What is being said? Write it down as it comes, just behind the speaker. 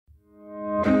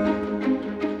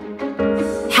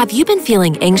Have you been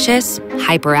feeling anxious,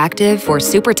 hyperactive, or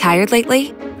super tired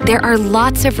lately? There are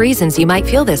lots of reasons you might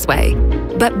feel this way.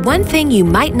 But one thing you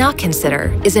might not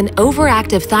consider is an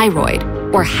overactive thyroid,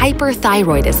 or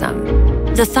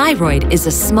hyperthyroidism. The thyroid is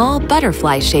a small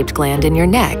butterfly-shaped gland in your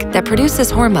neck that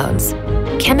produces hormones,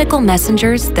 chemical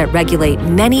messengers that regulate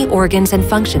many organs and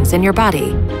functions in your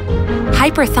body.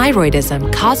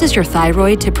 Hyperthyroidism causes your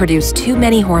thyroid to produce too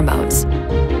many hormones.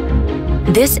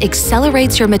 This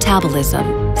accelerates your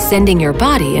metabolism, sending your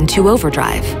body into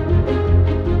overdrive.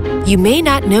 You may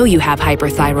not know you have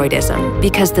hyperthyroidism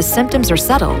because the symptoms are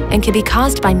subtle and can be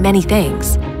caused by many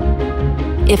things.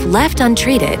 If left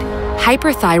untreated,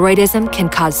 hyperthyroidism can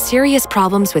cause serious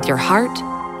problems with your heart,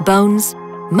 bones,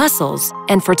 muscles,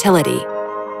 and fertility.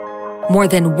 More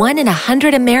than 1 in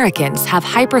 100 Americans have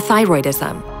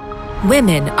hyperthyroidism.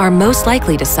 Women are most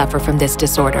likely to suffer from this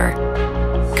disorder.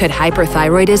 Could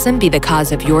hyperthyroidism be the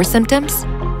cause of your symptoms?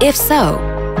 If so,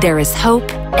 there is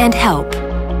hope and help.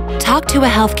 Talk to a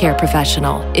healthcare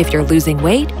professional if you're losing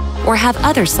weight or have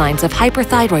other signs of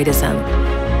hyperthyroidism.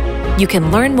 You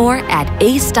can learn more at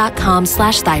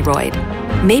ace.com/thyroid.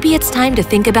 Maybe it's time to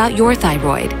think about your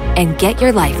thyroid and get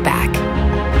your life back.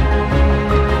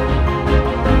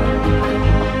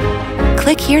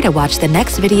 Click here to watch the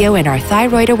next video in our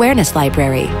Thyroid Awareness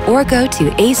Library or go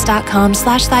to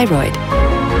ace.com/thyroid.